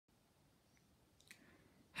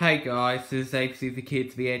Hey guys, this is Fun For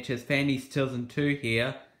Kids VHS Fannies 2002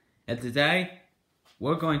 here, and today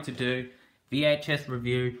we're going to do VHS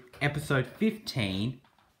review episode 15,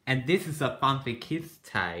 and this is a Fun For Kids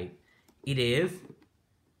tape. It is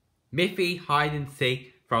Miffy Hide and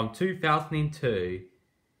Seek from 2002.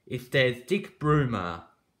 It says Dick Broomer.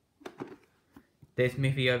 There's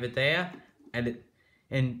Miffy over there, and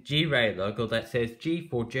G-Ray logo that says G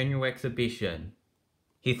for General Exhibition.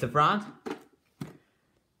 Here's the front.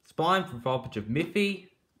 Spine for footage of Miffy.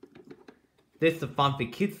 This is the Fun For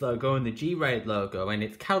Kids logo and the G-Rated logo, and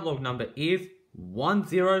its catalogue number is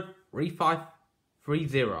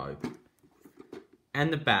 103530.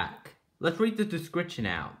 And the back. Let's read the description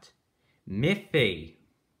out. Miffy.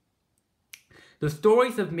 The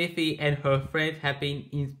stories of Miffy and her friends have been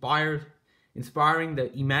inspiring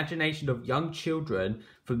the imagination of young children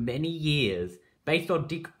for many years. Based on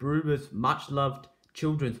Dick Broomer's much-loved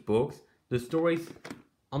children's books, the stories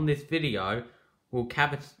on this video will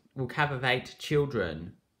captivate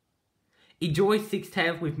children. Enjoy 6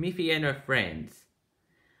 tales with Miffy and her friends.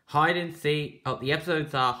 Hide and seek. The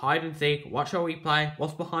episodes are Hide and Seek, What Shall We Play,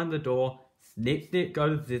 What's Behind the Door, Snip Snip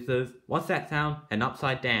Go to Scissors, What's That Sound, and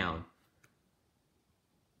Upside Down.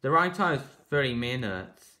 The running time is 30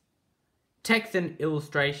 minutes. Text and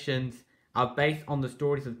illustrations are based on the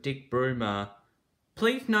stories of Dick Broomer.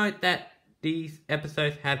 Please note that these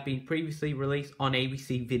episodes have been previously released on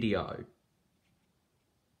ABC Video.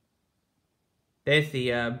 There's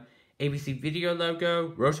the ABC Video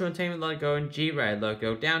logo, Roto Entertainment logo, and G-Ray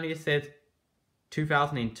logo. Down here says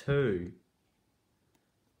 2002.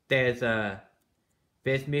 There's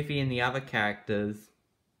Miffy and the other characters.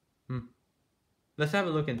 Let's have a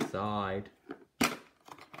look inside.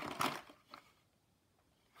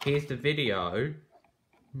 Here's the video.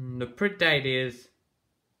 The print date is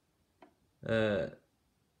the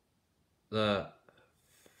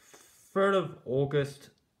 3rd of August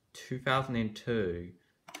 2002,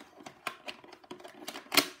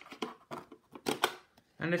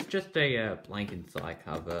 and it's just a blank inside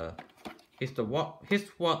cover. Here's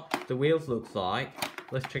what the wheels looks like.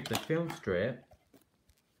 Let's check the film strip.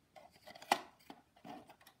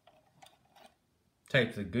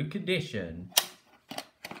 Tape's in good condition.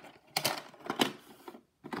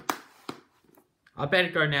 I better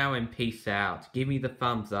go now and peace out. Give me the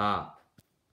thumbs up.